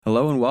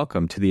Hello and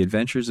welcome to the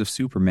Adventures of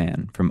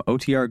Superman from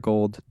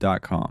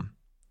OTRGold.com.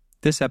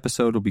 This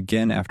episode will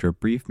begin after a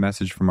brief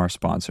message from our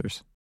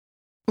sponsors.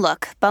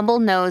 Look, Bumble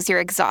knows you're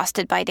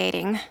exhausted by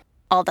dating.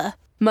 All the,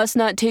 must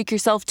not take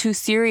yourself too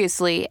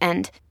seriously,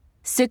 and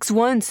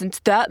 6'1" since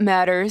that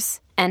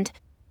matters, and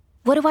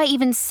what do I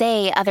even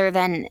say other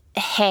than,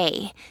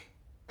 hey?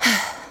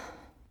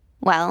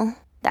 Well,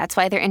 that's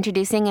why they're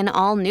introducing an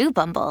all-new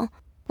Bumble,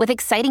 with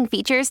exciting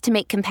features to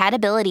make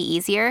compatibility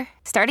easier,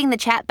 starting the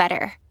chat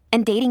better,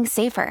 and dating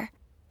safer.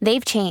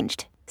 They've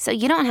changed, so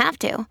you don't have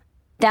to.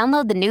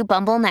 Download the new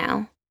Bumble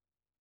now.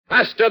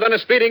 Faster than a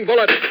speeding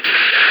bullet.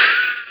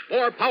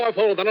 More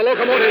powerful than a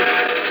locomotive.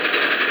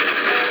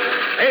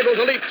 Able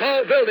to leap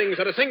tall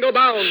buildings at a single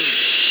bound.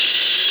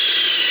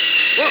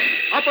 Look,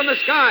 up in the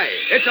sky.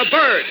 It's a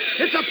bird.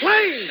 It's a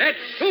plane.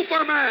 It's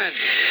Superman.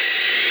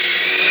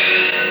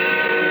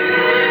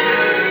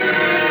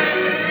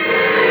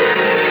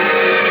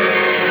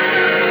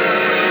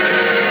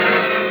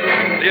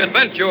 The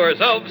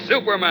Adventures of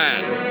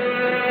Superman.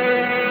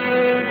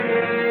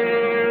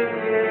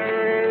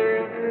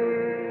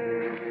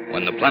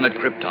 When the planet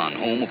Krypton,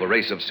 home of a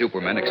race of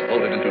supermen,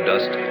 exploded into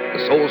dust,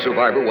 the sole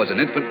survivor was an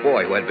infant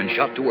boy who had been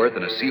shot to Earth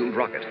in a sealed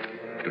rocket.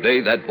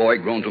 Today, that boy,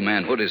 grown to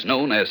manhood, is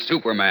known as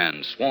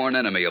Superman, sworn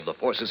enemy of the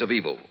forces of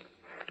evil.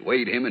 To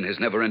aid him in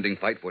his never-ending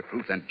fight for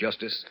truth and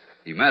justice,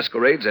 he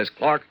masquerades as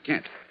Clark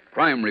Kent,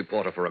 crime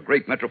reporter for a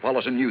great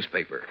metropolitan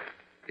newspaper.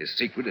 His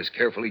secret is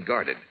carefully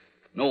guarded.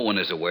 No one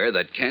is aware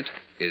that Kent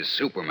is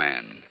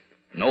Superman.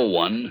 No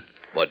one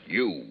but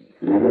you.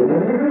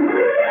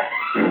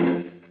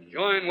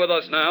 Join with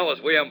us now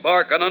as we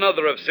embark on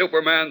another of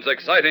Superman's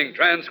exciting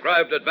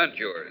transcribed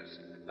adventures,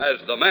 as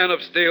the Man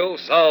of Steel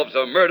solves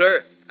a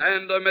murder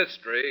and a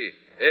mystery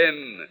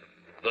in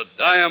The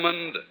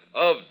Diamond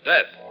of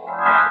Death.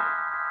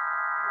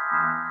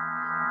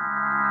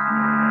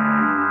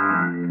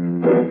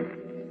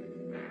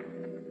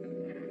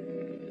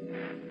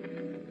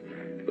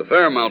 The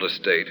Fairmount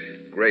Estate,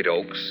 Great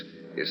Oaks,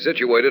 is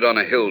situated on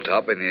a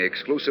hilltop in the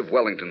exclusive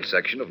Wellington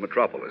section of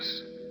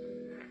Metropolis.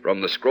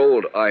 From the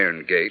scrolled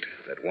iron gate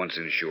that once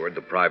ensured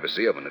the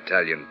privacy of an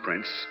Italian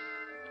prince,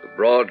 the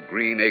broad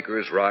green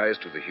acres rise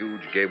to the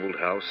huge gabled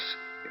house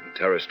in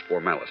terraced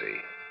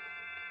formality.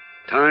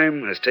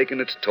 Time has taken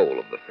its toll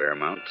of the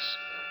Fairmounts,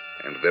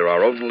 and there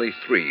are only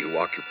 3 who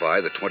occupy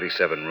the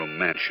 27-room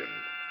mansion.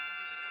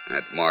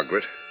 Aunt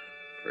Margaret,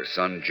 her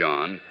son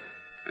John,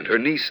 and her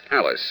niece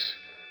Alice,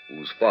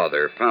 whose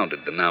father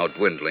founded the now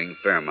dwindling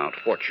Fairmount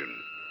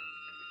fortune.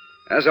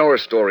 As our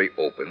story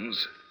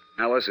opens,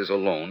 Alice is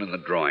alone in the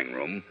drawing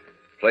room,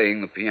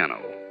 playing the piano.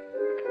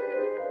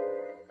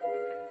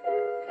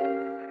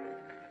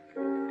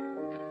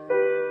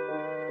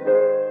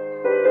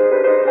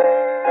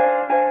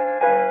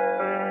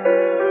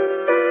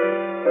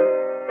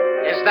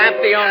 Is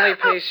that the only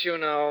piece you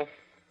know?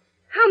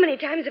 How many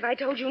times have I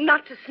told you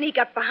not to sneak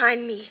up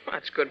behind me? Well,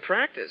 that's good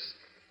practice.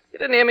 You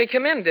didn't hear me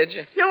come in, did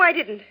you? No, I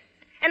didn't.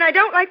 And I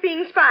don't like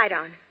being spied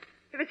on.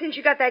 Ever since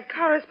you got that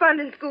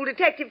correspondence school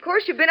detective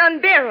course, you've been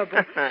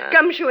unbearable.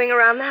 Gumshoeing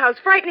around the house,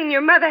 frightening your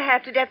mother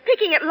half to death,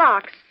 picking at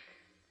locks.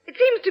 It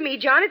seems to me,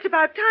 John, it's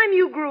about time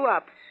you grew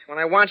up. When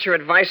I want your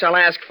advice, I'll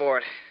ask for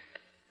it.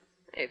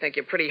 You think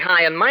you're pretty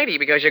high and mighty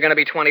because you're going to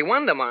be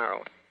 21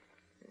 tomorrow.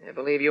 I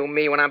believe you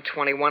me, when I'm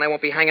 21, I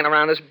won't be hanging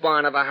around this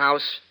barn of a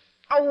house.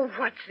 Oh,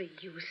 what's the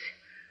use?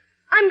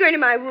 I'm going to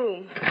my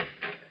room.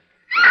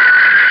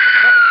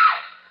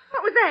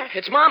 What was that?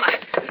 It's Mama.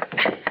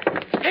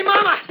 Hey,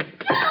 Mama!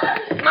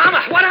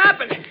 Mama, what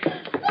happened?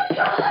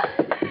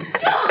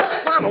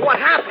 Mama, what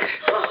happened?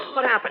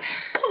 What happened?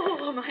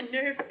 Oh, my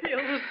nerve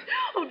pills.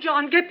 Oh,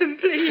 John, get them,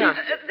 please. Huh.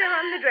 They're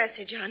on the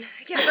dresser, John.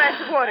 Get a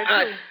glass of water,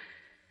 too.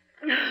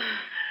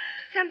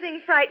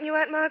 Something frighten you,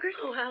 Aunt Margaret?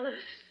 Oh, Alice.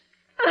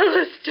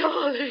 Alice,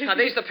 darling. Are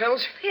these the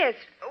pills? Yes.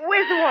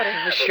 Where's the water?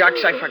 Oh,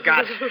 shucks, I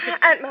forgot.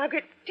 Aunt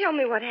Margaret, tell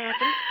me what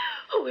happened.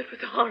 Oh, it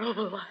was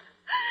horrible.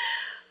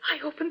 I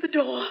opened the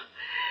door,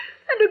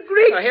 and a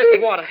great Here's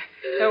the water.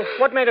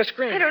 What made her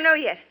scream? I don't know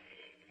yet.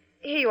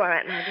 Here you are,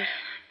 Aunt Margaret.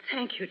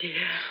 Thank you,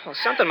 dear. Well,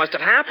 something must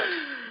have happened.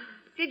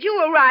 Did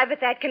you arrive at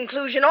that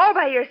conclusion all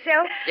by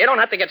yourself? You don't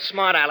have to get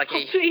smart, Alecky.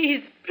 Oh,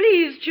 please,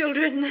 please,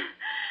 children.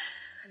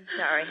 I'm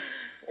sorry.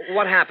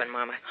 What happened,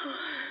 Mama?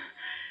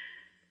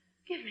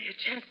 Give me a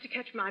chance to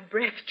catch my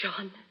breath,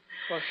 John.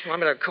 Well, you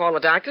want me to call the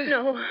doctor?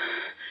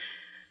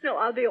 No,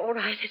 I'll be all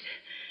right.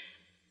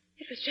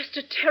 It was just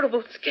a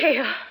terrible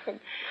scare.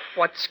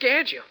 What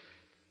scared you?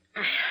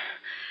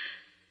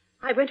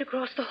 I went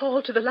across the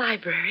hall to the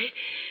library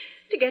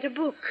to get a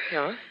book.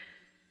 Yeah?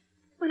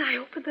 When I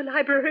opened the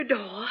library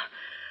door,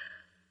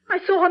 I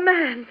saw a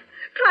man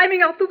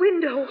climbing out the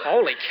window.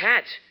 Holy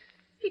cats.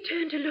 He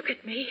turned to look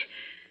at me,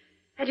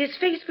 and his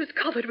face was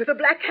covered with a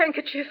black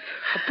handkerchief.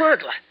 A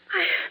burglar.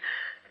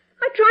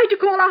 I tried to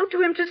call out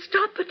to him to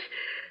stop, but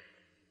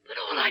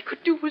all I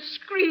could do was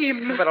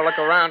scream. You better look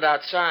around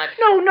outside.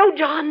 No,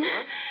 John.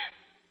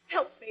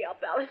 Help me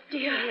up, Alice,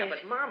 dear. Yeah,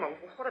 but, Mama,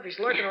 what if he's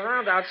lurking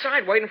around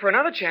outside waiting for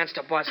another chance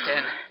to bust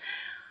in?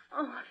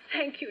 Oh,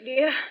 thank you,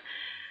 dear.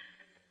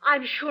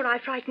 I'm sure I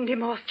frightened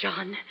him off,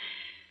 John.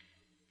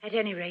 At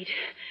any rate,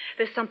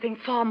 there's something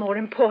far more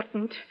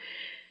important.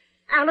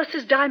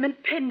 Alice's diamond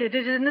pendant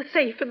is in the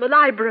safe in the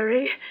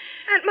library.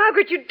 Aunt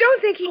Margaret, you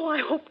don't think he... Oh, I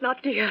hope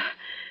not, dear.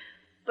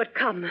 But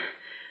come,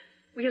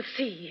 we'll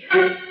see.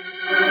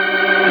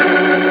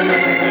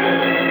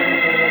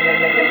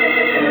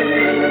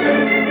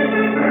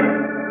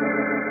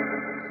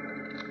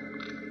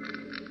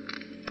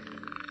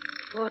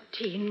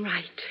 $14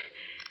 right.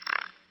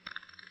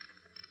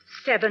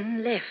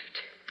 7 left.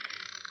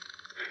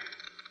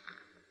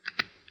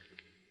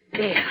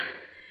 There.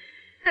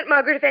 Aunt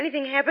Margaret, if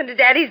anything happened to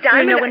Daddy's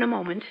diamond... You'll know in a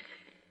moment.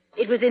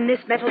 It was in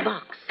this metal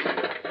box.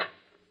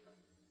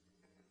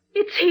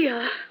 It's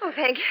here. Oh,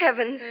 thank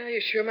heavens. Yeah,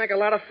 you sure make a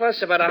lot of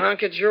fuss about a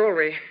hunk of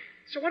jewelry.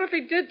 So what if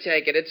he did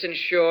take it? It's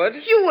insured.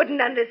 You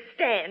wouldn't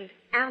understand.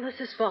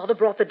 Alice's father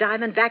brought the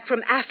diamond back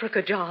from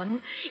Africa,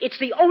 John. It's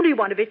the only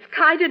one of its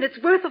kind, and it's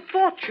worth a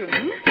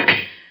fortune.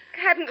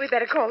 Hadn't we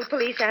better call the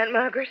police, Aunt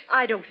Margaret?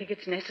 I don't think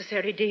it's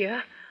necessary,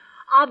 dear.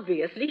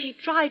 Obviously, he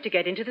tried to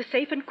get into the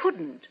safe and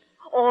couldn't.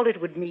 All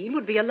it would mean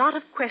would be a lot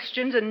of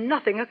questions and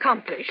nothing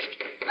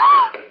accomplished.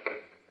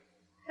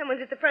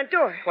 Someone's at the front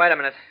door. Wait a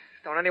minute.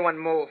 Don't anyone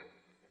move.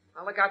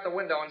 I'll look out the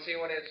window and see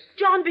who it is.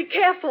 John, be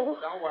careful.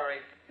 Don't worry.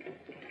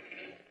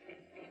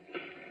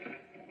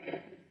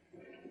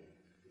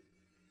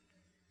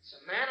 It's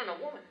a man and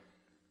a woman.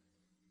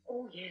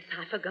 Oh, yes,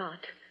 I forgot.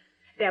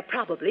 They're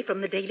probably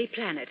from the Daily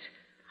Planet.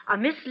 A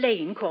Miss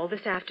Lane called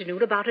this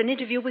afternoon about an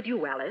interview with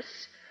you,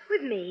 Alice.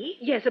 With me?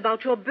 Yes,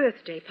 about your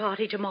birthday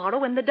party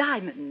tomorrow and the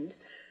diamond.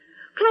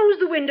 Close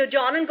the window,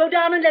 John, and go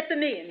down and let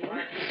them in.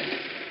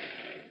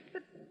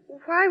 But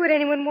why would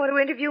anyone want to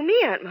interview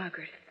me, Aunt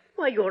Margaret?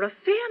 Why, you're a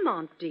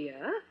Fairmont,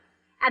 dear.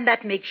 And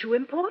that makes you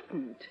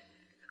important.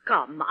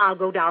 Come, I'll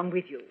go down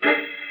with you.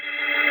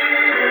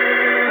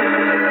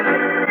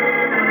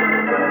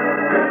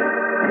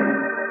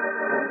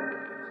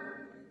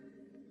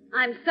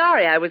 I'm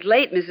sorry I was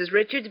late, Mrs.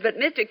 Richards, but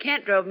Mr.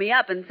 Kent drove me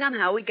up, and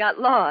somehow we got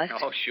lost.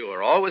 Oh,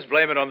 sure. Always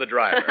blame it on the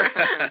driver.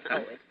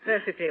 Oh, it's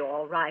perfectly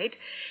all right.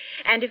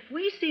 And if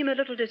we seem a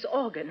little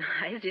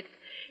disorganized,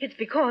 it's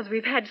because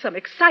we've had some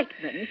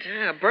excitement.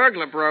 Yeah, a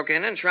burglar broke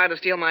in and tried to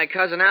steal my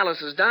cousin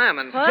Alice's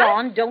diamond. What?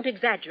 John, don't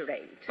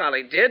exaggerate. Well,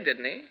 he did,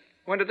 didn't he?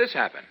 When did this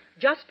happen?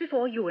 Just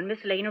before you and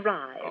Miss Lane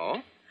arrived,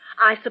 Oh?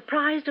 I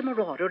surprised a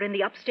marauder in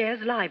the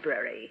upstairs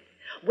library.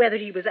 Whether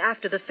he was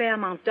after the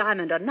Fairmont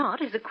diamond or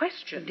not is a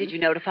question. Did you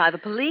notify the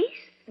police?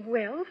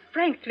 Well,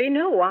 frankly,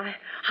 no.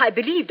 I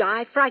believed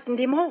I frightened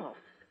him off.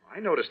 I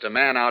noticed a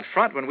man out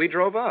front when we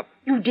drove up.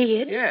 You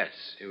did? Yes.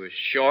 He was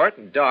short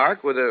and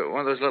dark with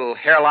one of those little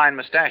hairline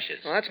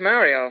mustaches. Well, that's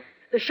Mario.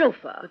 The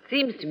chauffeur. It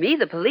seems to me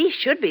the police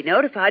should be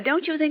notified.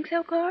 Don't you think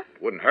so, Clark?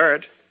 Wouldn't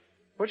hurt.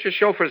 What's your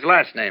chauffeur's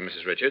last name,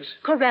 Mrs. Richards?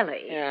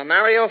 Corelli. Yeah,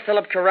 Mario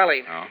Philip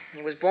Corelli. Oh.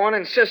 He was born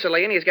in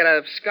Sicily, and he's got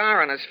a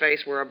scar on his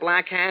face where a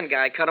black hand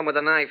guy cut him with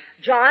a knife.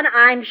 John,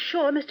 I'm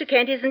sure Mr.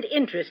 Kent isn't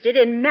interested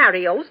in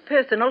Mario's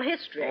personal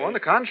history. Oh, on the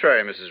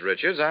contrary, Mrs.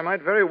 Richards, I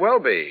might very well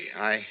be.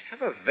 I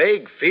have a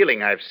vague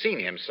feeling I've seen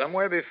him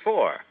somewhere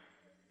before.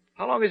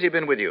 How long has he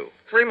been with you?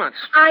 3 months.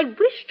 I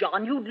wish,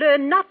 John, you'd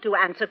learn not to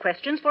answer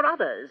questions for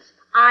others.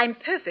 I'm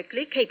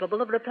perfectly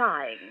capable of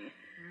replying.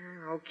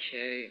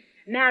 Okay.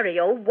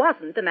 Mario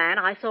wasn't the man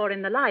I saw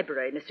in the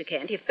library, Mr.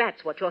 Kent, if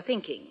that's what you're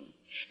thinking.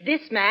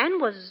 This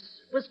man was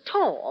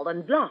tall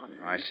and blond.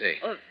 I see.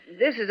 Well,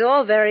 this is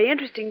all very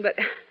interesting, but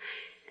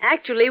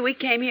actually we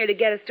came here to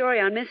get a story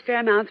on Miss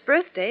Fairmount's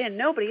birthday, and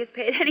nobody has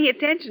paid any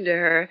attention to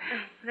her.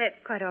 That's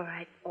quite all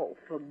right. Oh,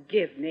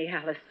 forgive me,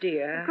 Alice,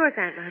 dear. Of course,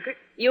 Aunt Margaret.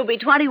 You'll be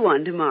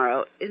 21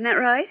 tomorrow, isn't that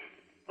right?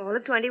 All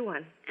of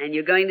 21. And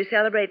you're going to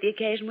celebrate the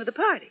occasion with a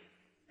party.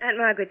 Aunt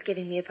Margaret's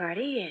giving me a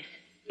party, yes.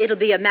 It'll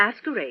be a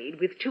masquerade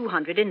with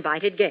 200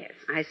 invited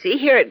guests. I see.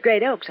 Here at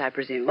Great Oaks, I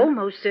presume. Oh,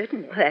 most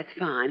certainly. Well, that's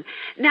fine.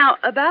 Now,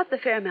 about the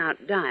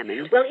Fairmount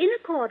diamond. Well, in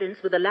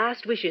accordance with the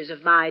last wishes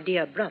of my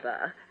dear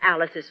brother,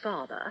 Alice's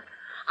father,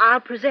 I'll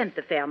present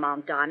the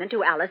Fairmount diamond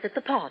to Alice at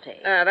the party.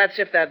 That's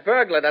if that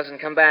burglar doesn't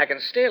come back and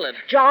steal it.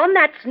 John,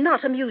 that's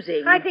not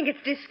amusing. I think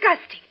it's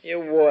disgusting. You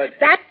would.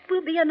 That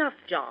will be enough,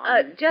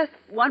 John. Just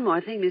one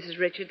more thing, Mrs.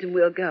 Richards, and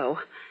we'll go.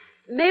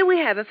 May we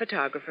have a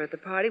photographer at the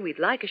party? We'd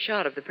like a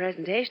shot of the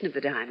presentation of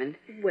the diamond.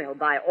 Well,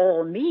 by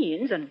all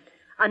means, and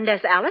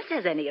unless Alice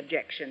has any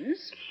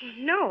objections.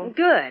 No.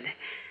 Good.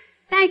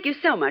 Thank you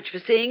so much for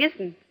seeing us,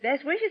 and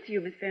best wishes to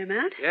you, Miss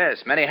Fairmount.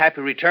 Yes, many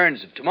happy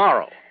returns of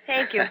tomorrow.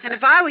 Thank you. And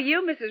if I were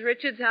you, Mrs.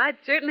 Richards, I'd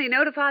certainly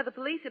notify the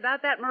police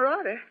about that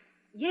marauder.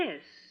 Yes.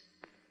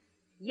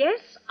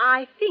 Yes,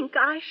 I think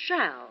I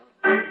shall.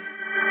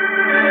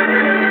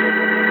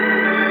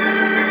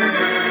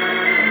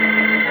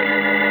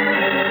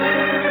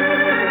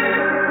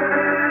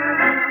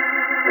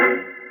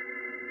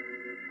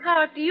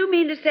 Clark, do you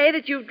mean to say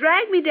that you've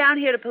dragged me down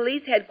here to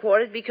police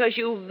headquarters because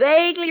you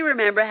vaguely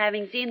remember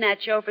having seen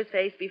that chauffeur's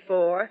face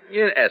before?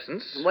 In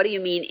essence. What do you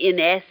mean, in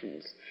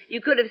essence? You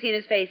could have seen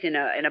his face in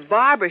a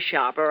barber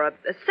shop or a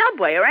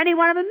subway or any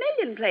one of a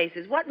million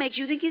places. What makes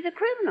you think he's a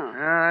criminal?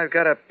 I've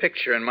got a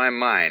picture in my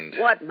mind.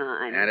 What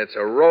mind? And it's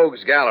a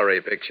rogues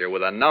gallery picture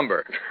with a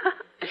number.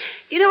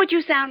 You know what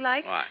you sound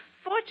like? What?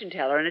 Fortune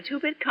teller in a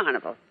two-bit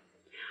carnival.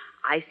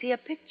 I see a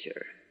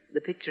picture.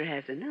 The picture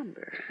has a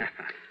number.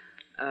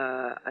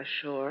 A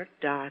short,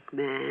 dark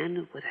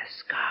man with a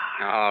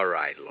scar. All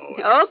right,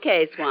 Lois.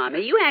 Okay,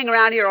 Swami. You hang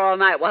around here all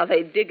night while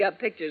they dig up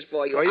pictures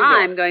for you. Where you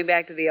I'm going? going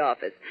back to the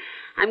office.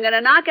 I'm going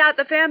to knock out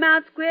the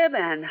Fairmount squib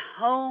and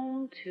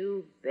home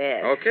to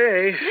bed.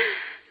 Okay.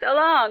 So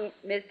long,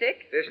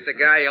 Mystic. This the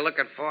guy you're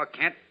looking for,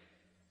 Kent?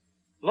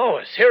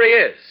 Lois, here he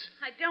is.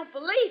 I don't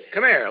believe it.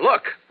 Come here,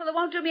 look. Well, it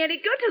won't do me any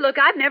good to look.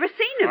 I've never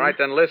seen him. All right,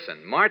 then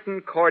listen.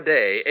 Martin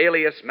Corday,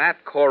 alias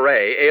Matt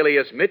Corray,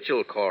 alias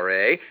Mitchell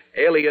Corray,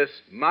 alias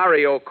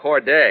Mario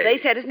Corday. They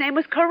said his name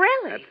was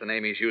Corelli. That's the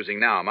name he's using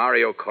now,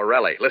 Mario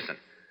Corelli. Listen.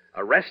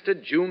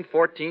 Arrested June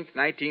 14th,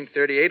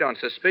 1938 on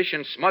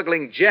suspicion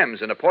smuggling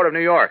gems in the port of New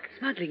York.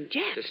 Smuggling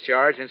gems?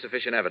 Discharged,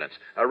 insufficient evidence.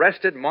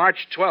 Arrested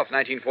March 12th,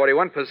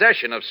 1941,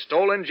 possession of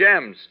stolen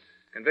gems.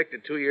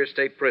 Convicted 2 years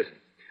state prison.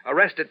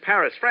 Arrested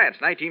Paris, France,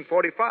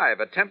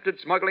 1945, attempted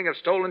smuggling of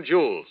stolen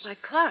jewels. Why,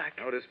 Clark.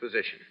 No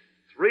disposition.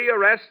 3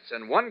 arrests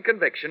and 1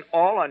 conviction,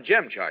 all on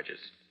gem charges.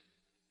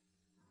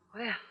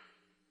 Well,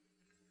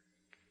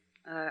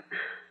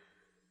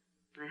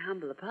 my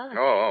humble apologies.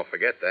 Oh,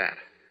 forget that.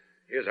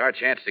 Here's our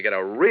chance to get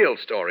a real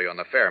story on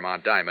the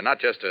Fairmount Diamond, not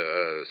just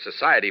a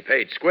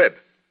society-paid squib.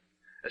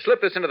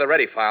 Slip this into the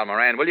ready file,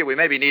 Moran, will you? We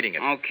may be needing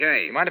it.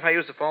 Okay. You mind if I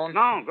use the phone?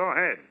 No, go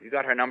ahead. You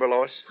got her number,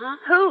 Lois? Huh?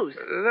 Whose?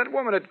 That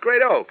woman at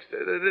Great Oaks,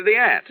 the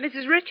aunt.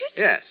 Mrs. Richards?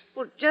 Yes.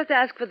 Well, just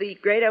ask for the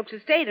Great Oaks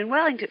Estate in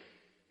Wellington.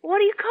 What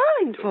are you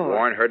calling To for?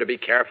 warn her to be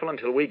careful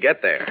until we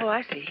get there. Oh,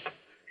 I see. Number,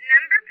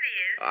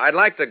 please. I'd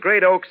like the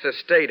Great Oaks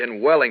Estate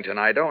in Wellington.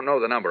 I don't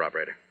know the number,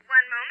 operator. 1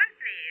 moment,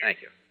 please.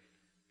 Thank you.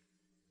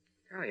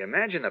 Golly,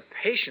 imagine the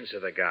patience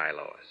of the guy,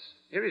 Lois.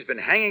 Here he's been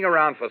hanging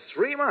around for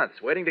 3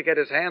 months, waiting to get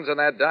his hands on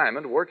that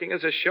diamond, working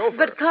as a chauffeur.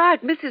 But,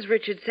 Clark, Mrs.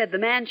 Richards said the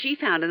man she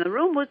found in the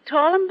room was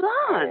tall and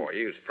blond. Oh,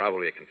 he was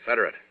probably a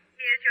Confederate.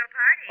 Here's your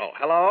party. Oh,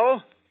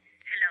 hello?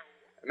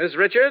 Hello. Miss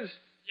Richards?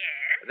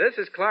 Yes? This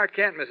is Clark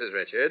Kent, Mrs.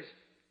 Richards.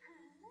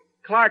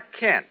 Clark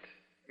Kent.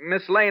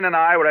 Miss Lane and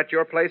I were at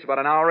your place about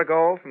an hour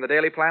ago from the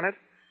Daily Planet.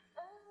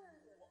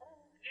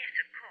 Yes,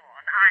 of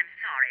course. I'm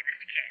sorry,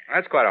 Mr. Kent.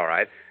 That's quite all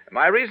right.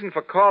 My reason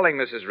for calling,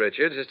 Mrs.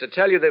 Richards, is to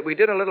tell you that we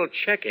did a little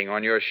checking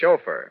on your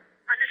chauffeur.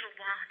 A little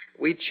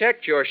what? We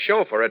checked your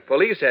chauffeur at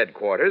police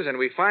headquarters, and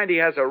we find he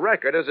has a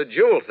record as a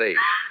jewel thief.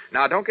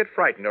 Now, don't get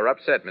frightened or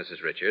upset,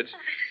 Mrs. Richards. Oh,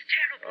 this is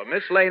terrible.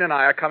 Miss Lane and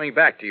I are coming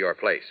back to your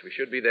place. We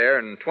should be there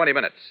in 20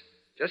 minutes.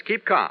 Just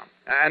keep calm.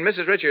 And,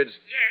 Mrs. Richards,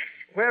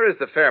 Yes? where is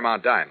the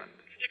Fairmount Diamond?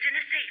 It's in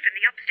a safe in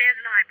the upstairs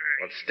library.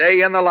 Well,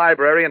 stay in the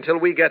library until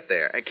we get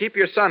there. And keep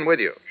your son with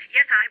you.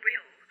 Yes, I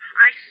will.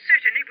 I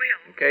certainly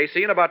will. Okay, see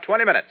you in about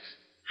 20 minutes.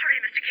 Hurry,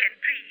 Mr. Kent,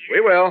 please.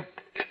 We will.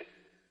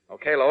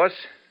 Okay, Lois,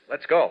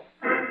 let's go.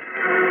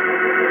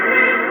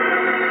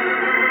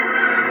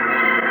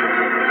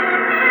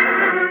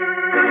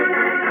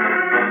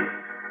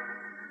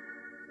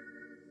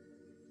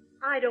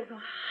 I don't know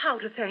how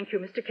to thank you,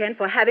 Mr. Kent,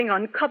 for having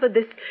uncovered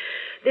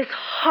this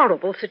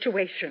horrible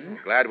situation.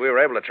 Glad we were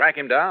able to track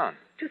him down.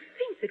 To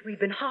think that we've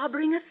been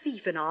harboring a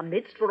thief in our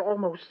midst for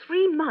almost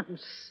 3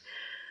 months.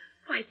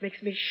 Why, it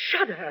makes me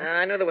shudder.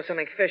 I knew there was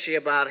something fishy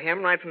about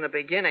him right from the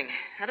beginning.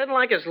 I didn't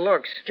like his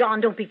looks.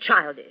 John, don't be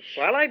childish.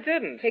 Well, I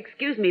didn't.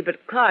 Excuse me,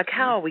 but, Clark,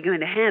 how are we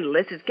going to handle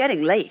this? It's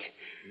getting late.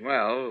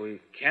 Well, we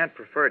can't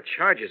prefer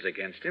charges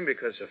against him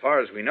because, so far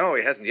as we know,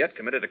 he hasn't yet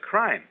committed a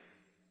crime.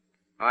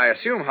 I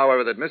assume,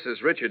 however, that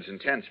Mrs. Richards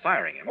intends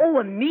firing him. Oh,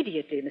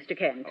 immediately, Mr.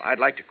 Kent. Well, I'd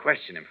like to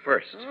question him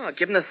first. Oh,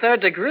 give him the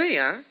 3rd degree,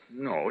 huh?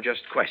 No,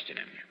 just question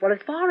him. Well, as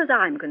far as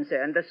I'm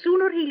concerned, the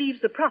sooner he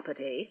leaves the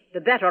property,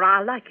 the better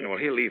I'll like it. Well,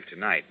 he'll leave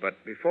tonight,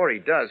 but before he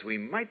does, we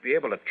might be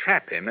able to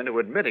trap him into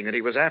admitting that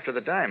he was after the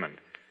diamond.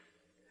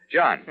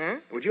 John,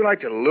 would you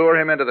like to lure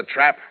him into the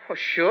trap? Oh,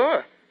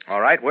 sure.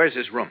 All right, where's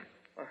his room?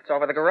 Well, it's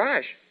over the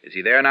garage. Is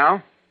he there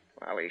now?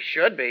 Well, he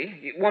should be.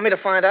 You want me to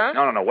find out?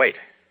 No, wait.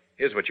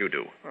 Here's what you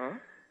do. Huh?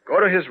 Go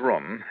to his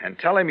room and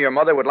tell him your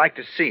mother would like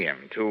to see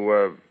him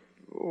to,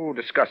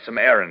 discuss some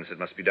errands that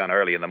must be done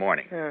early in the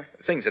morning. Yeah.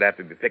 Things that have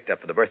to be picked up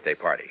for the birthday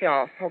party.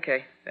 Yeah,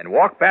 okay. Then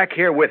walk back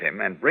here with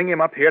him and bring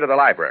him up here to the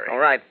library. All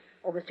right.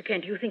 Oh, Mr.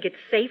 Kent, do you think it's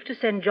safe to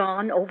send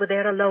John over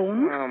there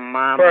alone? Oh,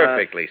 Mama.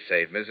 Perfectly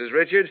safe, Mrs.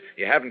 Richards.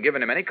 You haven't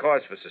given him any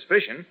cause for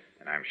suspicion,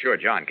 and I'm sure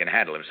John can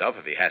handle himself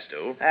if he has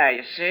to.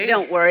 You see?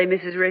 Don't worry,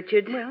 Mrs.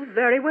 Richards. Well,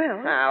 very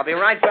well. I'll be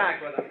right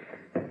back with him.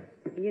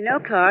 You know,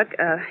 Clark,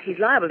 he's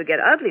liable to get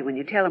ugly when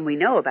you tell him we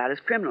know about his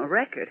criminal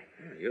record.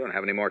 You don't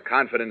have any more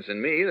confidence in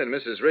me than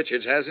Mrs.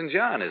 Richards has in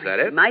John, is that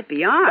it? He might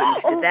be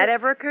armed. Did that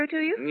ever occur to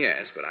you?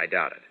 Yes, but I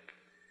doubt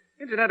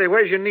it. Incidentally,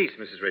 where's your niece,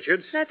 Mrs.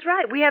 Richards? That's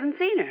right. We haven't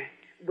seen her.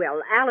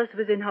 Well, Alice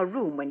was in her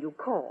room when you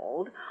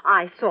called.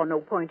 I saw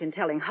no point in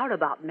telling her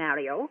about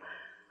Mario.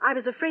 I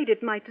was afraid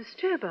it might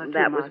disturb her too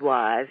That much. was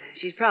wise.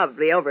 She's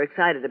probably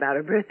overexcited about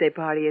her birthday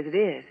party as it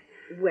is.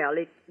 Well,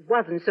 it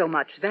wasn't so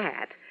much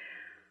that.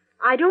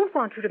 I don't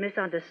want you to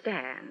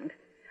misunderstand,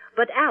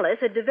 but Alice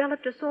had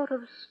developed a sort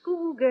of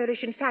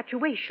schoolgirlish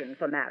infatuation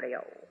for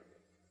Mario.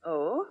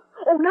 Oh?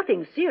 Oh,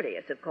 nothing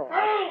serious, of course.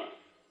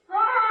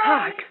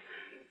 Clark,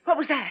 what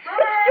was that?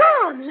 It's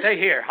John! Stay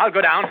here. I'll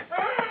go down.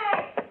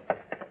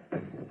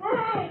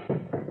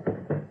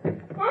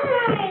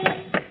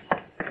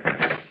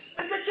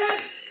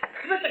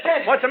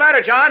 What's the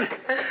matter, John?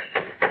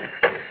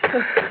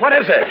 What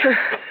is it?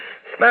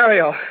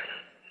 Mario.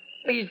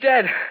 He's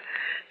dead.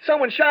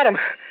 Someone shot him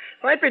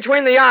right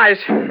between the eyes.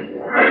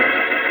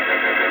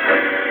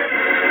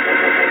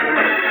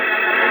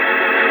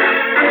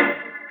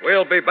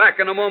 We'll be back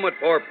in a moment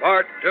for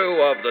part 2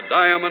 of The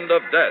Diamond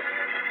of Death.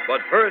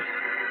 But first,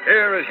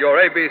 here is your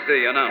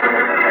ABC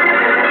announcement.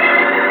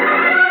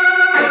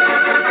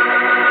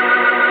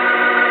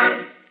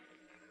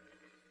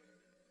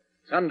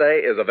 Sunday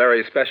is a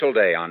very special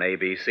day on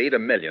ABC to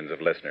millions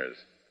of listeners.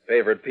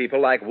 Favored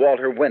people like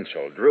Walter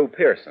Winchell, Drew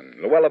Pearson,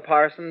 Luella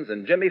Parsons,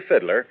 and Jimmy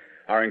Fiddler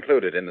are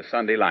included in the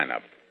Sunday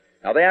lineup.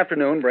 Now, the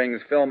afternoon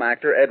brings film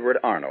actor Edward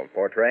Arnold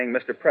portraying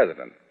Mr.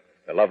 President.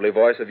 The lovely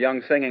voice of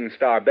young singing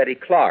star Betty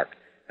Clark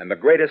and The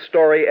Greatest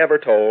Story Ever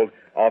Told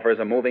offers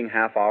a moving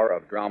half hour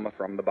of drama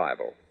from the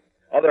Bible.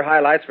 Other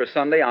highlights for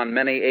Sunday on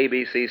many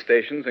ABC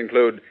stations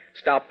include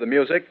Stop the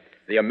Music,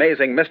 The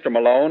Amazing Mr.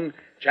 Malone,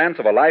 Chance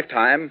of a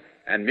Lifetime,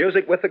 and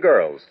Music with the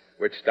Girls,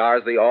 which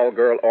stars the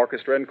all-girl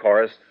orchestra and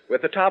chorus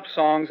with the top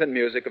songs and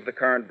music of the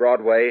current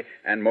Broadway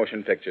and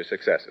motion picture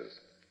successes.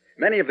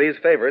 Many of these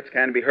favorites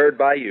can be heard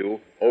by you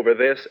over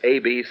this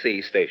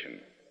ABC station.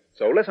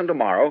 So listen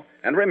tomorrow,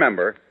 and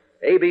remember,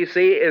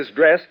 ABC is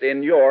dressed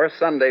in your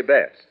Sunday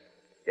best.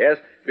 Yes,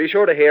 be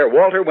sure to hear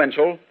Walter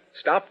Winchell,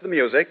 Stop the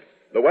Music,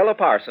 Luella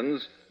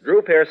Parsons,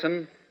 Drew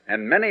Pearson,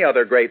 and many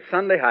other great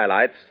Sunday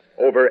highlights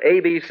over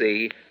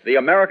ABC, the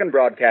American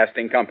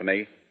Broadcasting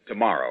Company,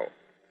 tomorrow.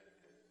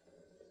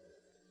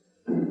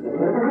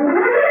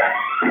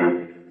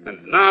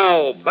 And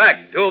now,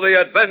 back to the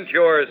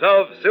adventures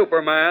of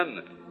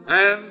Superman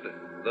and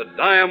the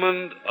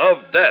Diamond of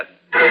Death.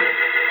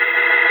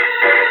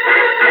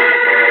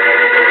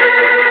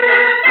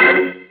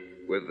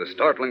 With the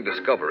startling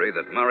discovery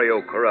that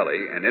Mario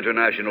Corelli, an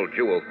international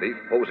jewel thief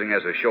posing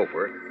as a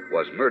chauffeur,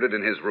 was murdered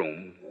in his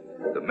room,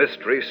 the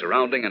mystery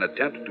surrounding an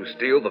attempt to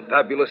steal the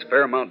fabulous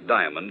Fairmount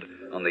diamond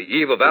on the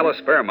eve of Alice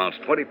Fairmount's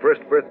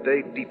 21st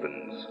birthday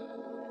deepens.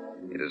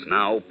 It is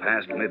now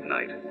past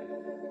midnight.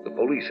 The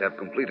police have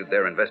completed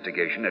their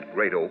investigation at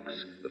Great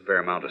Oaks, the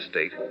Fairmount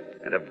estate,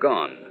 and have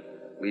gone,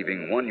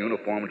 leaving one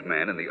uniformed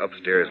man in the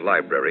upstairs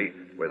library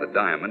where the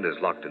diamond is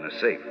locked in a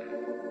safe.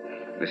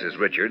 Mrs.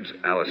 Richards,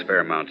 Alice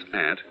Fairmount's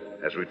aunt,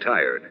 has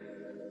retired.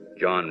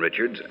 John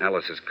Richards,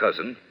 Alice's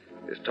cousin,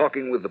 is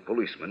talking with the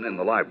policeman in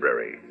the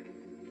library.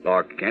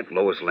 Clark Kent,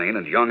 Lois Lane,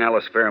 and young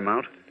Alice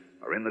Fairmount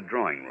are in the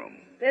drawing room.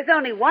 There's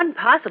only one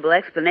possible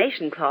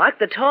explanation, Clark.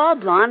 The tall,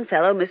 blond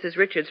fellow Mrs.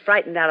 Richards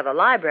frightened out of the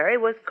library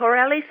was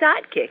Corelli's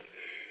sidekick.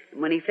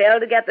 And when he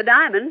failed to get the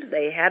diamond,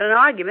 they had an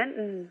argument,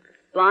 and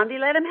Blondie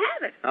let him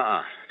have it.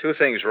 Two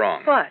things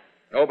wrong. What?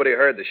 Nobody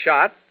heard the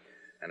shot,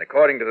 and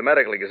according to the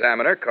medical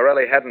examiner,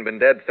 Corelli hadn't been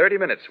dead 30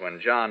 minutes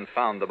when John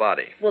found the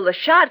body. Well, the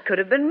shot could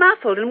have been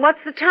muffled, and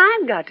what's the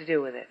time got to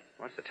do with it?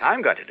 What's the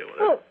time got to do with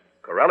it? Oh.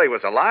 Corelli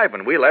was alive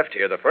when we left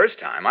here the first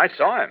time. I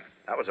saw him.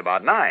 That was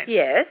about 9.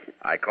 Yes?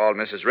 I called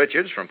Mrs.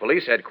 Richards from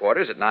police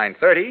headquarters at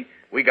 9:30.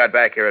 We got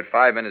back here at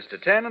 5 minutes to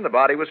 10, and the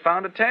body was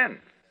found at 10.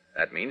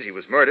 That means he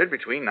was murdered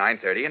between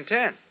 9:30 and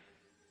 10.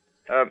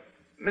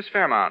 Miss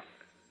Fairmount.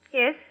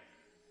 Yes?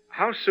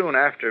 How soon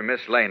after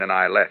Miss Lane and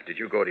I left did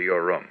you go to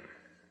your room?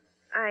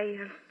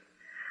 I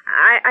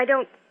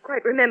don't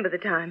quite remember the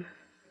time.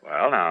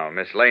 Well, now,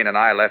 Miss Lane and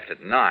I left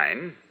at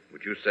 9.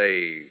 Would you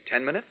say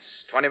 10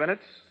 minutes? 20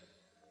 minutes?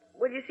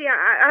 Well, you see,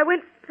 I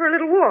went for a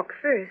little walk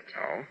first.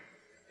 Oh.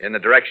 In the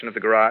direction of the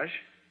garage?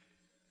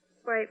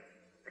 Why,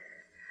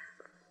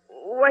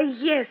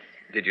 yes.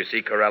 Did you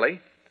see Corelli?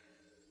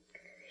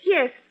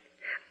 Yes.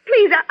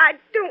 Please, I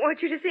don't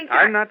want you to think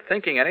I'm not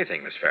thinking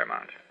anything, Miss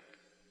Fairmount.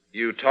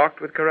 You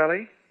talked with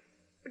Corelli?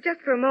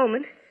 Just for a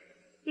moment.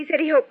 He said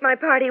he hoped my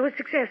party was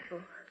successful.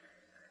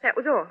 That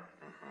was all.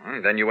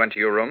 Uh-huh. Then you went to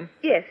your room?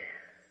 Yes.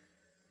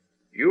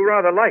 You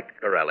rather liked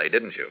Corelli,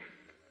 didn't you?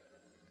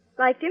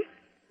 Liked him?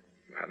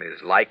 Well,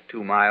 is like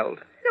too mild?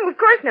 No, of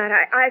course not.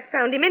 I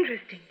found him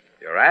interesting.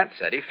 Your aunt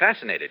said he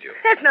fascinated you.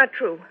 That's not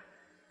true.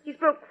 He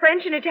spoke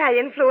French and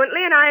Italian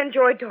fluently, and I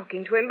enjoyed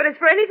talking to him. But as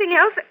for anything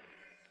else...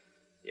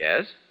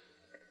 Yes?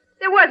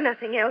 There was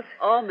nothing else.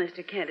 All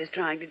Mr. Kent is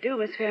trying to do,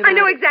 Miss Fairmount... I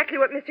know exactly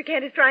what Mr.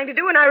 Kent is trying to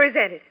do, and I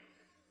resent it.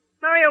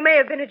 Mario may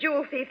have been a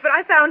jewel thief, but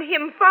I found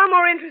him far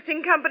more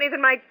interesting company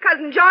than my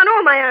cousin John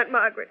or my Aunt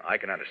Margaret. I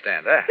can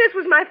understand that. This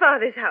was my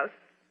father's house.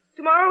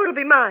 Tomorrow it'll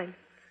be mine.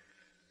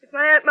 If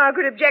my Aunt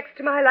Margaret objects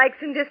to my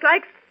likes and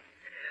dislikes,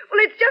 well,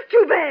 it's just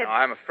too bad. No,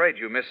 I'm afraid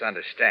you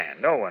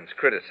misunderstand. No one's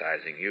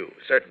criticizing you.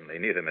 Certainly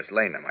neither Miss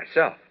Lane nor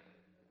myself.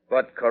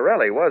 But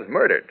Corelli was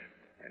murdered,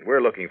 and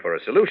we're looking for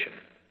a solution.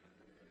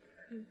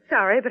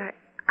 Sorry, but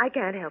I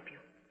can't help you.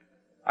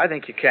 I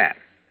think you can.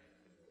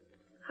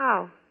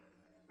 How?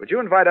 Would you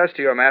invite us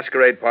to your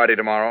masquerade party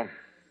tomorrow?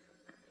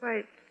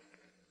 Why,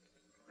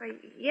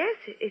 yes,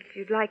 if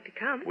you'd like to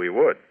come. We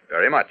would,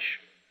 very much.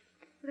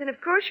 Then of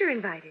course you're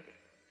invited.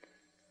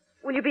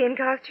 Will you be in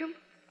costume?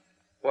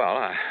 Well,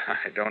 I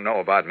don't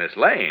know about Miss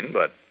Lane,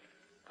 but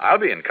I'll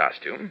be in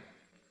costume.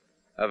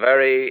 A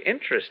very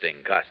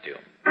interesting costume.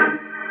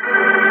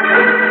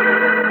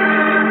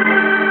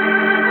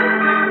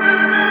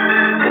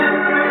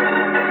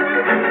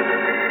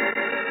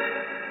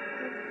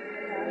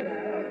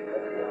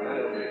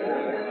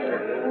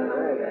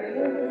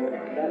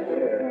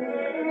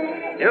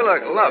 You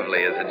look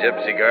lovely as a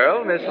gypsy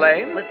girl, Miss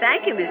Lane. Well,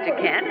 thank you, Mr.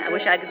 Kent. I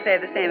wish I could say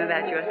the same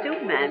about your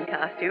Superman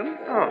costume.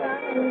 Oh.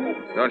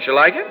 Don't you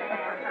like it?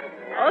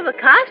 Oh, the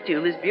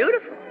costume is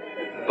beautiful.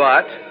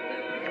 But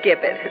Skip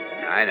it.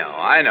 I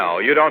know.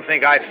 You don't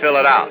think I'd fill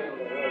it out.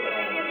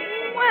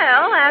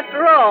 Well,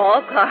 after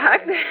all,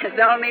 Clark, there's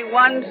only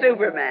one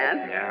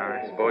Superman.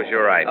 Yeah, I suppose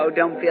you're right. Oh,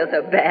 don't feel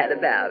so bad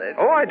about it.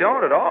 Oh, I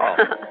don't at all.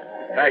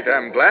 In fact,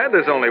 I'm glad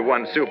there's only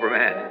one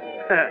Superman.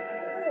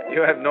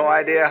 You have no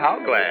idea how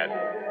glad.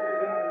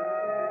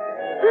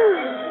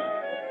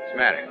 What's the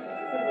matter?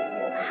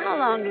 How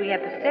long do we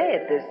have to stay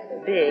at this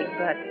big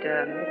but,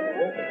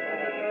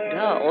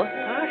 dull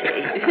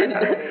party?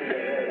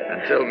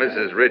 Until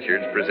Mrs.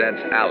 Richards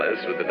presents Alice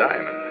with the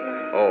diamond.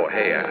 Oh,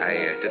 hey,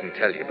 I didn't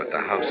tell you, but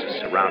the house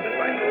is surrounded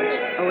by police.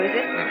 Oh, is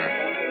it?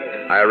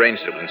 Mm-hmm. I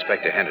arranged it with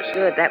Inspector Henderson.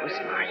 Good, that was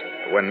smart.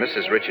 When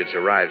Mrs. Richards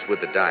arrives with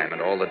the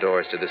diamond, all the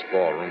doors to this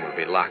ballroom will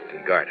be locked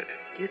and guarded.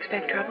 Do you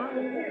expect trouble?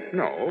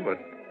 No, but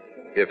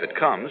if it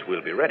comes,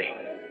 we'll be ready.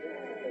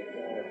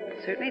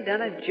 Certainly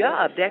done a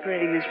job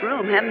decorating this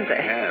room, haven't they?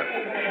 They have.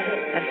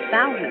 That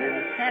fountain in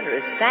the center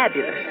is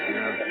fabulous.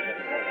 Yeah.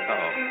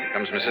 Oh, here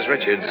comes Mrs.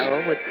 Richards.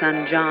 Oh, with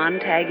son John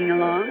tagging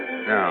along?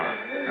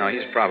 No,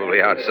 he's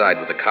probably outside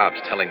with the cops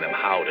telling them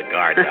how to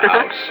guard the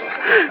house.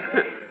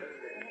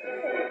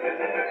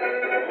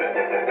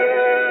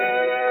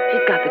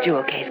 She's got the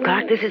jewel case,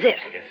 Clark. This is it.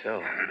 I guess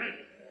so.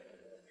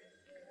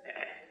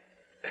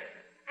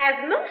 As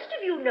most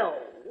of you know,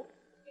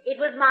 it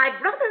was my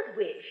brother's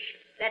wish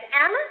that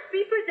Alice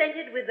be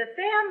presented with the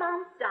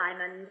Fairmount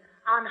diamond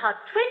on her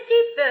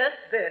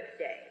 21st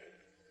birthday.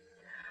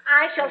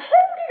 I shall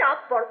hold it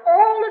up for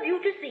all of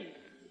you to see.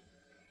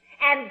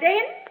 And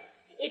then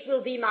it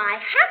will be my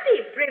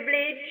happy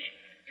privilege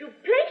to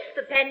place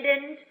the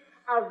pendant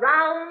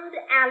around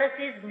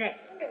Alice's neck.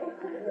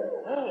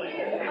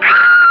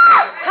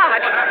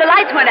 Clark, the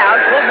lights went out.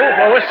 Don't move,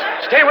 Lois.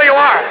 Stay where you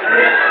are.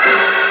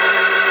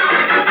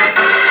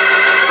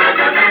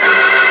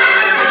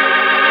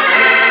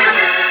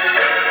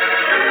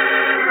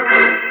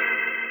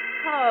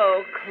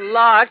 Oh,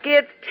 Clark,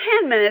 it's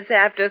 10 minutes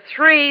after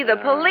 3. The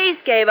police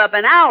gave up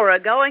an hour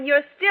ago, and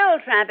you're still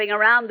tramping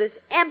around this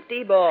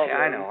empty ballroom.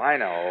 Yeah, I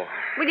know.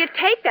 Will you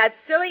take that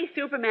silly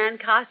Superman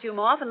costume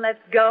off and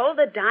let's go?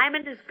 The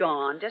diamond is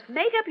gone. Just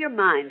make up your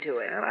mind to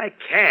it. Well, I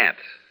can't.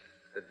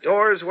 The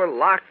doors were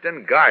locked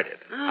and guarded.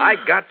 I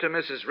got to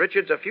Mrs.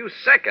 Richards a few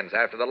seconds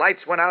after the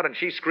lights went out and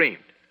she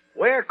screamed.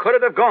 Where could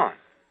it have gone?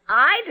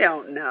 I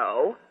don't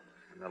know.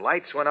 When the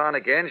lights went on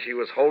again, she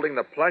was holding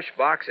the plush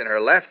box in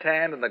her left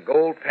hand and the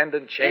gold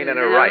pendant chain in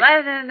her right.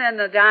 And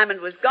the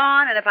diamond was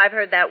gone, and if I've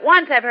heard that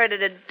once, I've heard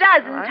it a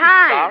dozen I'm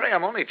times. sorry,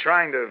 I'm only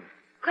trying to...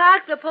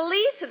 Clark, the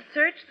police have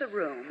searched the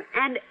room,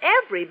 and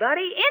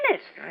everybody in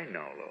it. I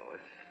know,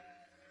 Lois.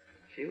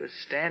 She was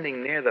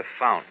standing near the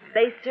fountain.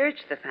 They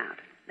searched the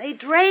fountain. They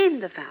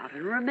drained the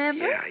fountain,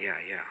 remember? Yeah.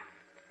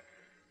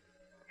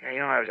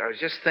 Yeah, I was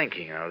just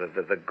thinking,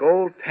 that the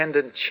gold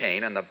pendant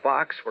chain and the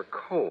box were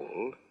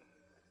cold,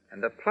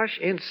 and the plush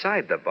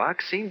inside the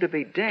box seemed to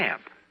be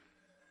damp.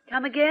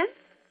 Come again?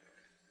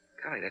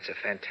 Golly, that's a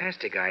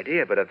fantastic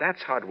idea, but if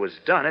that's how it was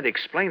done, it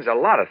explains a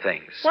lot of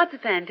things. What's a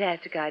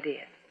fantastic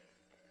idea?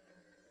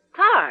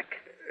 Clark.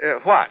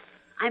 What?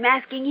 I'm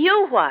asking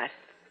you what.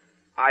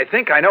 I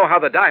think I know how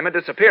the diamond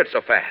disappeared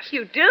so fast.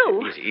 You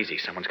do? Easy.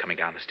 Someone's coming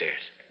down the stairs.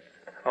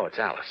 Oh, it's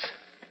Alice.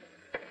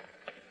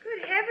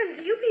 Good heavens,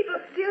 are you people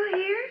still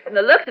here? From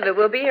the looks of it,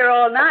 we'll be here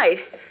all night.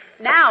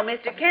 Now,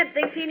 Mr. Kent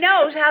thinks he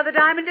knows how the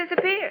diamond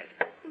disappeared.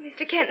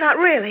 Mr. Kent, not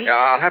really. Yeah,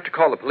 I'll have to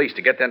call the police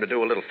to get them to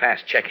do a little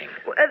fast checking.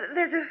 Well,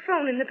 there's a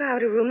phone in the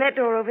powder room, that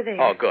door over there.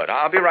 Oh, good.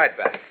 I'll be right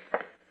back.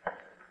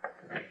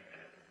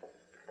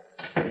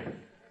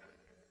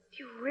 Do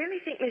you really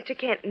think Mr.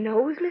 Kent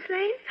knows, Miss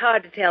Lane? It's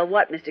hard to tell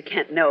what Mr.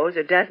 Kent knows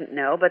or doesn't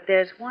know, but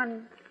there's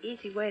one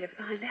easy way to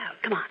find out.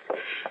 Come on.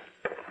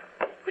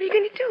 What are you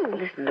going to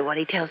do? Listen to what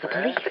he tells the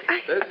police.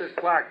 This is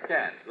Clark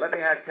Kent. Let me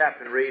have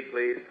Captain Reed,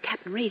 please.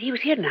 Captain Reed, he was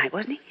here tonight,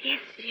 wasn't he?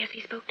 Yes,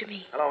 he spoke to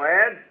me. Hello,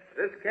 Ed.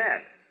 This is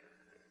Kent.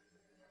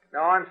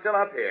 No, I'm still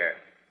up here.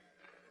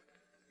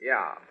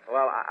 Yeah.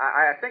 Well,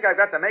 I think I've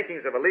got the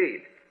makings of a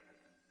lead.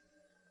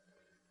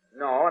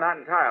 No, not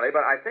entirely,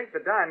 but I think the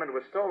diamond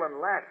was stolen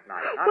last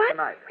night, not what?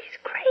 tonight. He's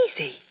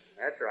crazy.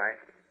 That's right.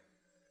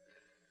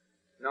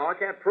 No, I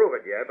can't prove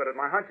it yet, but if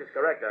my hunch is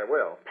correct, I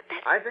will.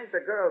 I think the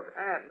girl's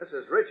aunt,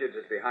 Mrs. Richards,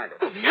 is behind it.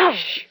 Oh, no.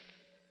 Shh.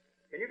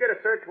 Can you get a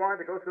search warrant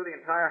to go through the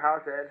entire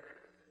house, Ed?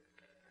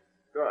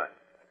 Good.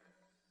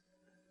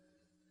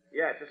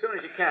 Yes, as soon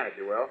as you can, if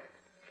you will.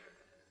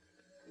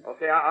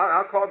 Okay,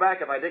 I'll call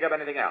back if I dig up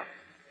anything else.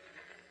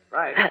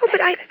 Right. Let's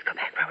go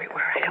back where we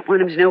were. I don't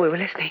want him to know we were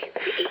listening.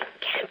 He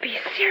can't be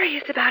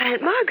serious about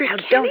Aunt Margaret. Now,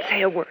 can don't he?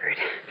 say a word.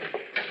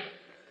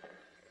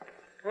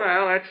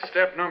 Well, that's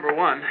step number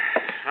one.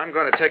 I'm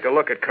going to take a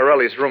look at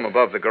Corelli's room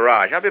above the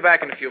garage. I'll be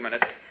back in a few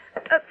minutes.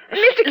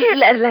 Mr. Kent.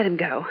 Let him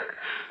go.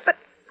 But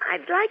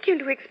I'd like you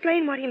to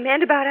explain what he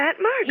meant about Aunt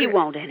Margaret. He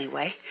won't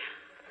anyway.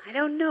 I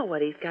don't know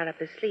what he's got up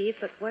his sleeve,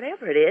 but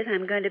whatever it is,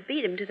 I'm going to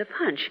beat him to the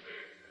punch.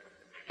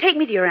 Take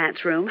me to your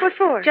aunt's room. What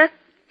for? Just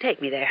take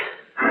me there.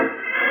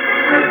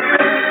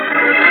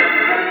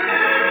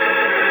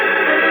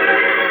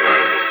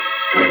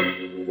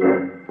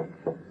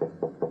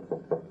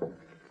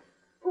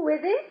 Who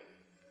is it?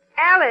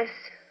 Alice.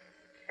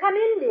 Come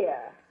in, dear.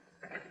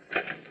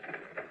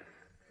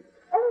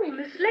 Oh,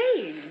 Miss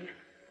Lane.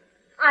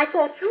 I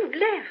thought you'd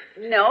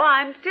left. No,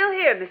 I'm still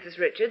here, Mrs.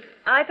 Richards.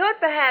 I thought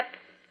perhaps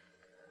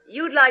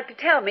you'd like to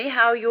tell me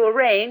how you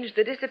arranged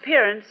the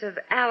disappearance of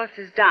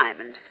Alice's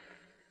diamond.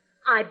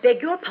 I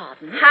beg your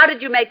pardon. How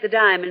did you make the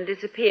diamond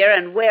disappear,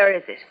 and where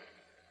is it?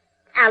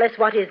 Alice,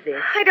 what is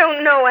this? I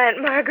don't know,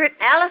 Aunt Margaret.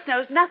 Alice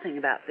knows nothing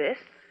about this.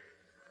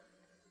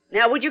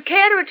 Now, would you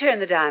care to return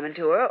the diamond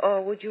to her,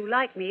 or would you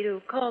like me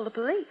to call the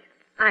police?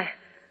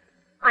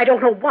 I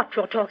don't know what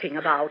you're talking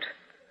about.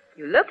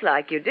 You look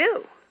like you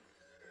do.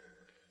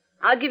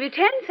 I'll give you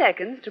 10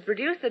 seconds to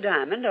produce the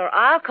diamond, or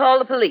I'll call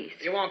the police.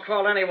 You won't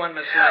call anyone,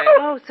 Miss Lane.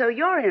 Oh, so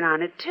you're in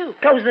on it, too.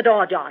 Close the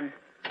door, John.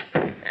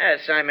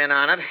 Yes, I'm in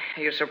on it.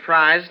 Are you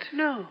surprised?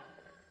 No,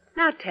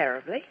 not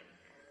terribly.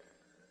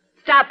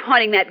 Stop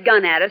pointing that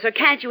gun at us, or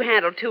can't you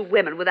handle 2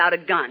 women without a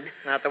gun?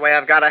 Not the way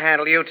I've got to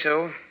handle you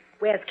two.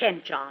 Where's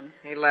Kent, John?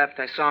 He left.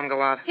 I saw him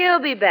go out. He'll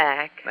be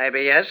back.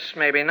 Maybe yes,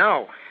 maybe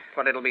no.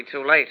 But it'll be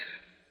too late.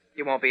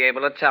 You won't be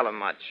able to tell him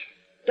much.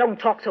 Don't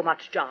talk so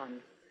much,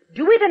 John.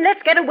 Do it and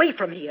let's get away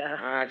from here.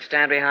 All right,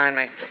 stand behind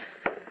me.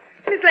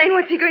 Miss Lane,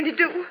 what's he going to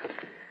do?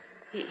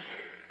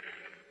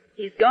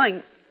 He's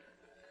going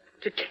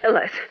to kill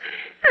us.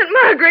 Aunt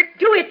Margaret.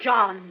 Do it,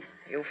 John.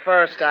 You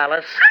first,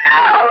 Alice.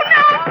 No,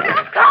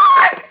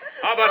 God!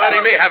 How about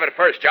letting me have it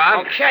first,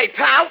 John? Okay,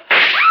 pal.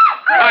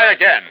 Try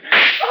again.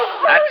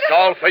 That's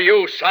all for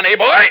you, sonny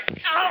boy.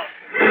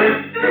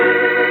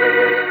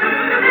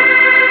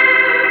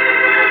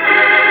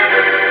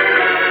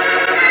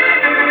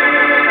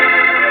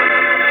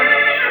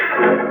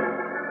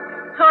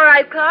 All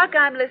right, Clark,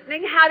 I'm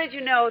listening. How did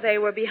you know they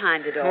were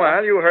behind it all?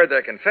 Well, you heard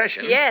their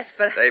confession. Yes,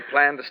 but... They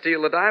planned to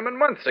steal the diamond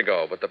months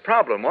ago, but the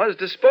problem was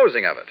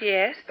disposing of it.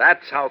 Yes?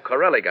 That's how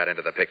Corelli got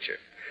into the picture.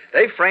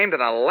 They framed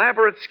an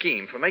elaborate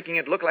scheme for making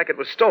it look like it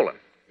was stolen,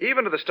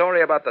 even to the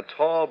story about the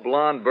tall,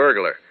 blonde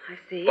burglar. I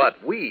see.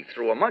 But we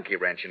threw a monkey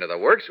wrench into the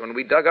works when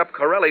we dug up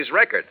Corelli's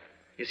record.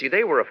 You see,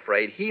 they were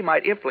afraid he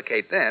might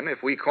implicate them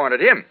if we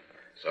cornered him.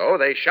 So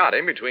they shot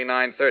him between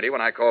 9:30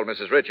 when I called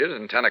Mrs. Richards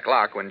and 10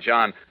 o'clock when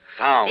John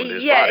found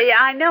his body. Yeah,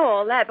 I know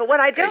all that, but what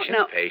I don't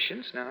know...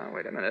 Patience. Now,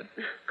 wait a minute.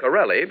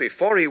 Corelli,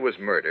 before he was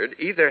murdered,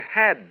 either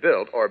had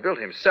built or built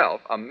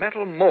himself a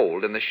metal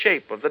mold in the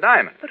shape of the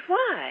diamond. But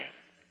why?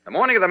 The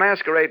morning of the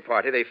masquerade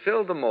party, they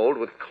filled the mold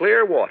with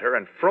clear water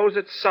and froze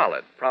it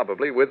solid,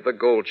 probably with the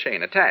gold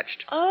chain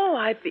attached. Oh,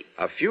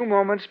 A few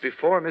moments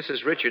before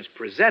Mrs. Richards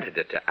presented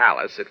it to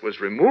Alice, it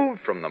was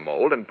removed from the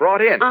mold and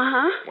brought in.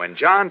 Uh-huh. When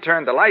John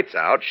turned the lights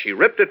out, she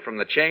ripped it from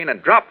the chain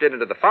and dropped it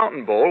into the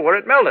fountain bowl where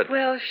it melted.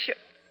 Well, sure.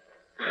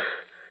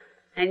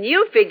 And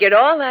you figured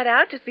all that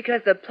out just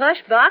because the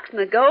plush box and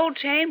the gold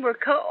chain were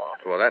cold?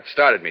 Well, that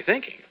started me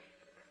thinking.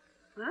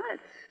 Well,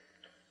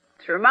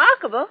 it's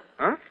remarkable.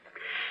 Huh?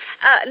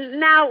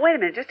 Now, wait a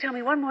minute. Just tell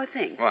me one more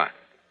thing. What?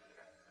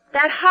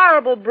 That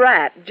horrible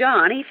brat,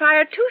 John, he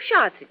fired 2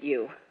 shots at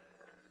you.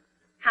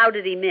 How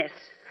did he miss?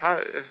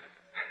 How...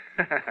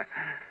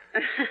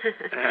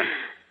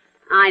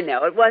 I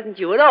know, it wasn't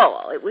you at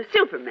all. It was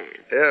Superman.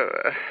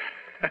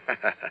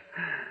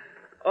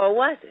 Or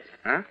was it?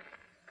 Huh?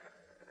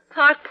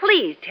 Clark,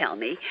 please tell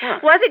me.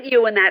 What? Was it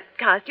you in that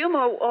costume,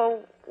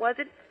 or was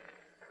it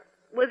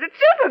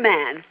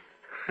Superman?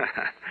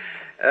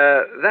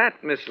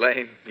 That, Miss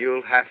Lane,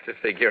 you'll have to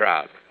figure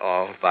out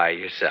all by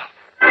yourself.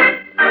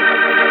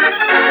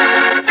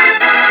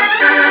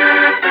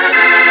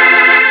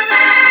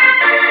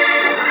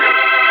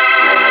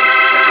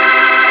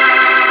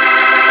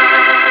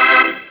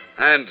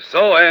 And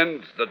so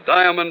ends The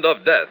Diamond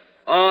of Death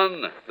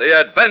on The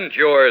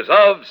Adventures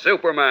of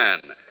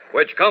Superman,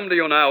 which come to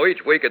you now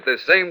each week at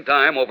this same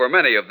time over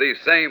many of these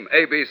same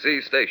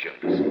ABC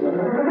stations.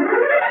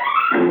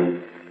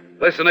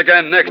 Listen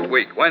again next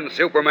week when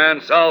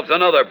Superman solves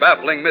another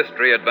baffling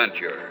mystery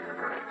adventure.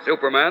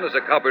 Superman is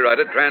a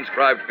copyrighted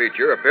transcribed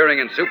feature appearing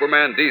in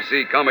Superman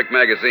DC comic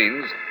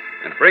magazines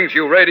and brings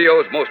you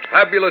radio's most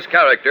fabulous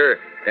character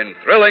in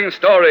thrilling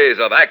stories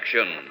of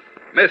action,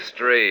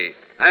 mystery,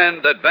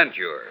 and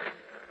adventure.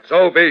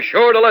 So be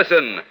sure to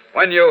listen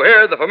when you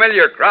hear the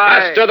familiar cry...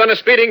 Faster than a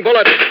speeding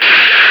bullet.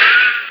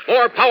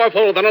 More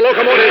powerful than a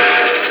locomotive.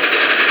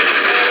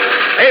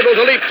 Able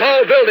to leap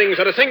tall buildings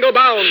at a single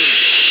bound.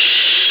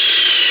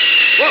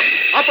 Look,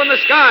 up in the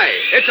sky.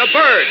 It's a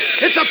bird.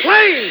 It's a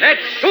plane.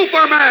 It's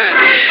Superman.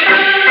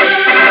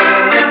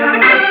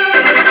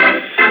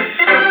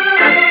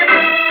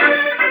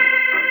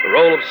 The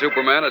role of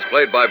Superman is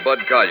played by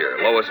Bud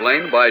Collyer, Lois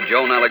Lane by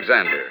Joan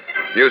Alexander.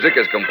 Music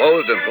is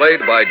composed and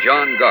played by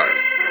John Garth.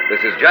 This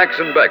is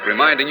Jackson Beck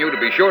reminding you to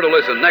be sure to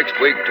listen next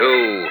week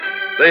to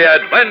The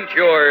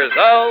Adventures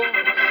of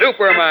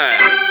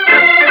Superman.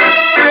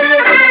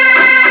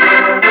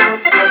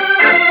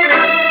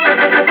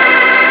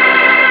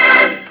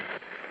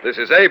 This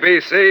is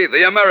ABC,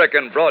 the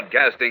American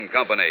Broadcasting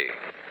Company.